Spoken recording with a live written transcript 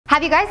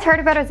Have you guys heard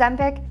about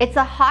Ozempic? It's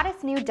the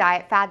hottest new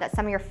diet fad that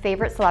some of your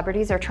favorite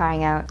celebrities are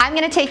trying out. I'm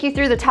gonna take you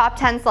through the top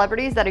 10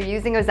 celebrities that are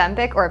using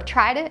Ozempic or have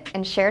tried it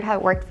and shared how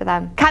it worked for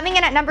them. Coming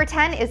in at number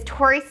 10 is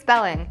Tori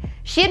Spelling.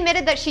 She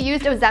admitted that she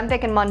used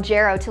Ozempic and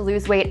Mounjaro to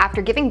lose weight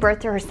after giving birth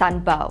to her son,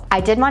 Beau. I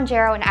did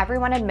Mounjaro and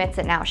everyone admits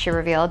it now, she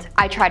revealed.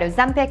 I tried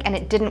Ozempic and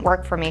it didn't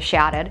work for me, she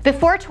added.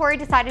 Before Tori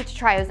decided to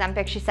try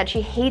Ozempic, she said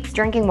she hates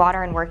drinking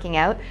water and working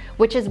out,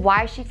 which is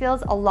why she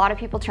feels a lot of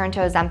people turn to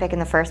Ozempic in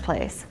the first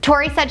place.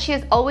 Tori said she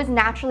has always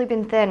naturally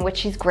been thin, which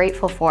she's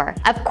grateful for.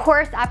 Of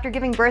course, after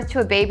giving birth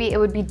to a baby, it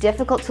would be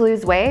difficult to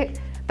lose weight,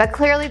 but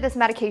clearly this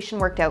medication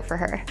worked out for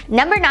her.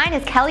 Number 9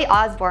 is Kelly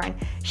Osbourne.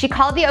 She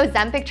called the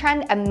Ozempic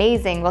trend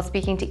amazing while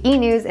speaking to E!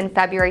 News in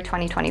February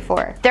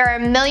 2024. There are a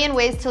million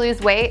ways to lose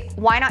weight.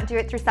 Why not do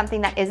it through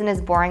something that isn't as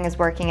boring as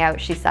working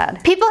out, she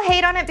said. People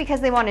hate on it because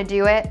they want to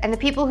do it, and the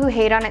people who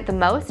hate on it the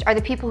most are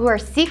the people who are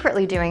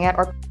secretly doing it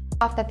or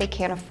off that they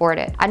can't afford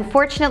it.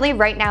 Unfortunately,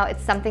 right now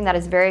it's something that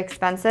is very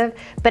expensive,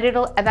 but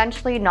it'll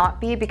eventually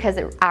not be because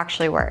it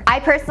actually works. I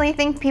personally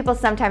think people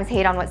sometimes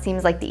hate on what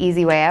seems like the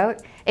easy way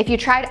out. If you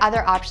tried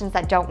other options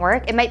that don't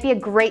work, it might be a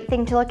great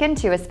thing to look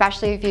into,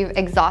 especially if you've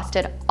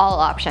exhausted all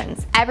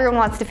options. Everyone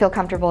wants to feel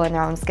comfortable in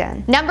their own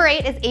skin. Number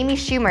 8 is Amy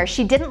Schumer.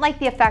 She didn't like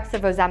the effects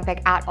of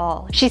Ozempic at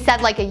all. She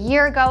said, like a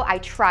year ago, I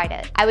tried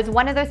it. I was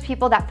one of those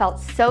people that felt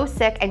so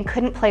sick and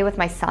couldn't play with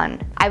my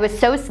son. I was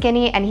so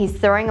skinny and he's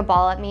throwing a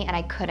ball at me and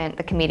I couldn't,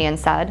 the comedian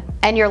said.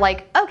 And you're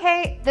like,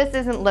 okay, this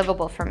isn't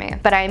livable for me.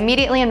 But I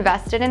immediately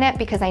invested in it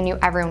because I knew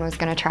everyone was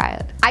gonna try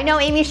it. I know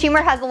Amy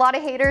Schumer has a lot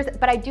of haters,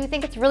 but I do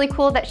think it's really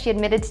cool that she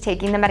admitted to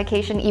taking the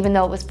medication even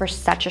though it was for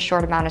such a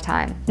short amount of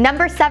time.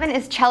 Number 7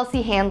 is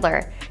Chelsea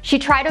Handler. She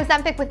tried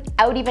Ozempic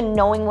without even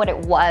knowing what it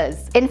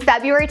was. In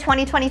February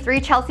 2023,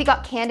 Chelsea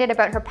got candid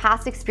about her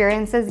past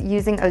experiences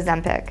using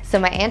Ozempic. So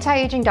my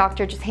anti-aging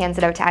doctor just hands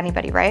it out to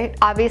anybody, right?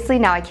 Obviously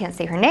now I can't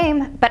say her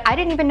name, but I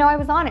didn't even know I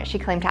was on it, she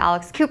claimed to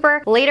Alex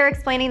Cooper, later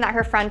explaining that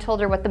her friend told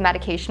her what the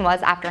medication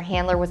was after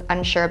Handler was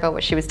unsure about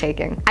what she was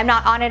taking. I'm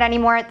not on it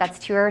anymore, that's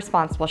too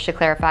irresponsible, she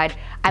clarified.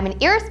 I'm an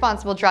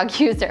irresponsible drug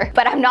user,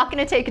 but I'm not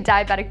gonna take a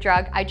diabetic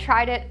drug. I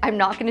tried it, I'm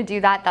not gonna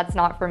do that, that's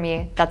not for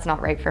me, that's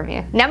not right for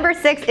me. Number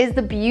 6 is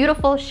the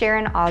beautiful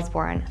Sharon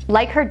Osbourne.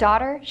 Like her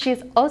daughter, she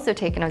has also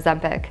taken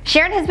Ozempic.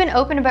 Sharon has been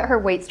open about her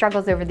weight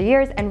struggles over the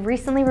years and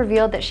recently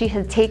revealed that she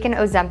had taken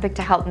Ozempic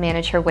to help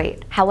manage her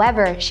weight.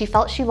 However, she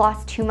felt she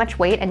lost too much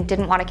weight and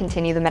didn't want to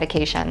continue the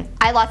medication.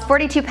 I lost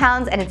 42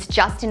 pounds and it's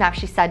just enough,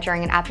 she said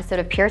during an episode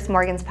of Piers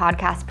Morgan's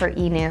podcast per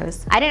E!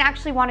 News. I didn't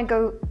actually want to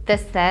go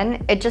this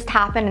thin, it just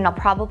happened and I'll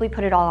probably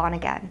put it all on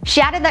again. She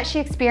added that she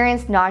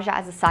experienced nausea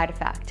as a side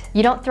effect.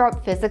 You don't throw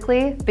up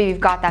physically, but you've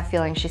got that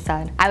feeling, she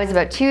said. I was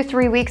about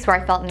 2-3 weeks where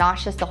I felt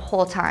nauseous the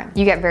whole time.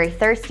 You get very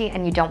thirsty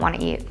and you don't want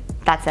to eat.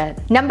 That's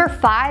it. Number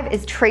 5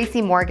 is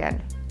Tracy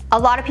Morgan. A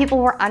lot of people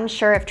were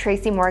unsure if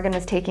Tracy Morgan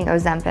was taking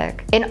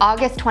Ozempic. In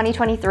August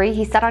 2023,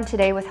 he said on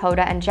Today with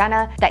Hoda and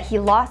Jenna that he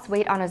lost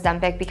weight on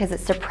Ozempic because it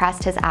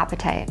suppressed his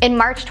appetite. In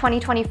March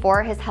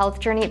 2024, his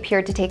health journey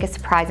appeared to take a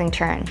surprising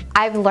turn.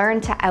 I've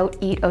learned to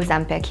out-eat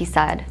Ozempic, he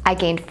said. I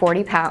gained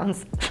 40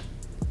 pounds.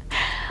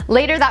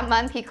 Later that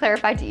month, he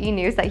clarified to E!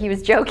 News that he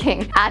was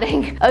joking,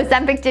 adding,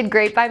 Ozempic did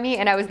great by me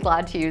and I was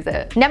glad to use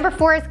it. Number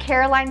 4 is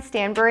Caroline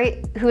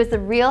Stanbury, who is the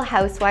Real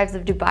Housewives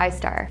of Dubai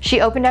star. She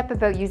opened up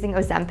about using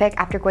Ozempic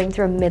after going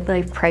through a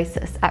midlife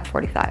crisis at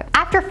 45.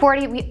 After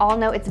 40, we all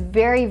know it's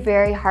very,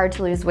 very hard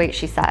to lose weight,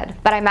 she said.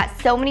 But I met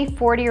so many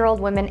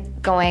 40-year-old women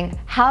going,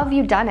 how have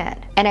you done it?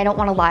 And I don't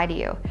want to lie to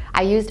you.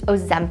 I used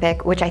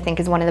Ozempic, which I think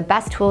is one of the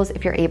best tools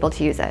if you're able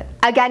to use it.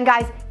 Again,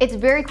 guys, it's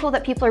very cool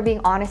that people are being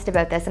honest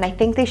about this and I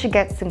think they should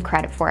get some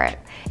credit for it.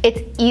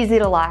 It's easy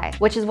to lie,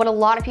 which is what a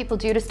lot of people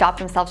do to stop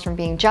themselves from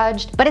being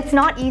judged, but it's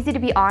not easy to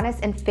be honest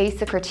and face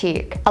the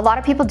critique. A lot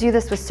of people do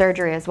this with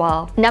surgery as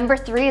well. Number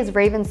 3 is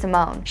Raven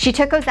Simone. She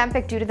took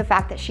Ozempic due to the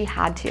fact that she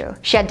had to.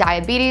 She had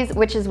diabetes,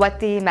 which is what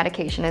the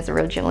medication is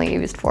originally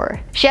used for.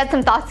 She had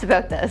some thoughts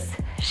about this.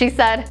 She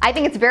said, I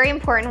think it's very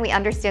important we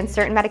understand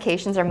certain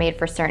medications are made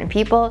for certain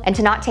people and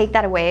to not take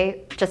that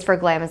away just for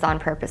glamazon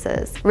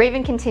purposes.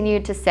 Raven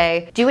continued to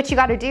say, do what you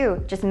gotta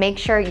do. Just make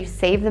sure you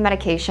save the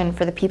medication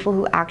for the people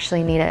who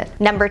actually need it.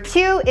 Number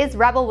 2 is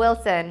Rebel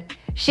Wilson.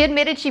 She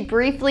admitted she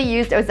briefly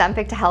used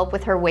Ozempic to help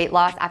with her weight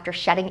loss after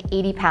shedding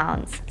 80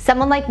 pounds.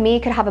 Someone like me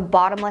could have a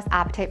bottomless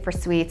appetite for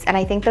sweets, and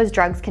I think those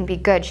drugs can be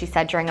good, she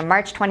said during a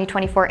March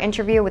 2024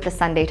 interview with the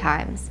Sunday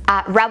Times.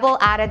 Rebel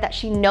added that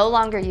she no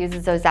longer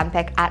uses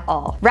Ozempic at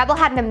all. Rebel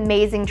had an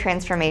amazing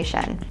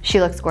transformation. She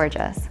looks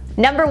gorgeous.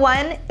 Number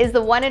 1 is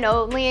the one and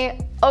only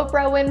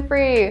Oprah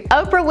Winfrey.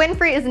 Oprah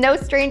Winfrey is no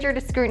stranger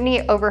to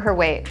scrutiny over her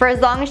weight. For as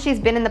long as she's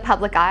been in the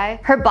public eye,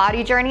 her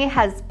body journey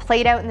has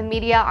played out in the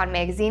media, on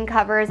magazine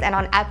covers, and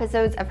on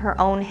episodes of her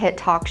own hit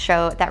talk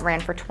show that ran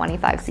for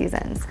 25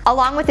 seasons.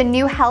 Along with a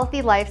new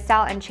healthy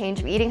lifestyle and change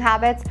of eating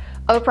habits,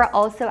 Oprah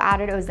also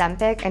added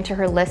Ozempic into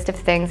her list of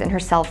things in her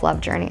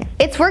self-love journey.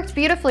 It's worked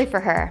beautifully for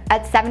her.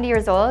 At 70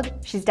 years old,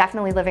 she's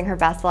definitely living her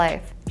best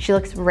life. She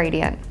looks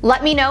radiant.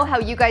 Let me know how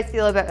you guys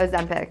feel about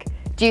Ozempic.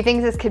 Do you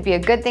think this could be a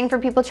good thing for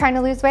people trying to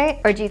lose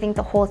weight, or do you think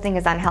the whole thing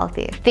is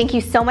unhealthy? Thank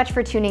you so much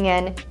for tuning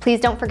in. Please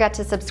don't forget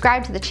to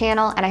subscribe to the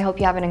channel, and I hope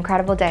you have an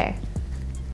incredible day.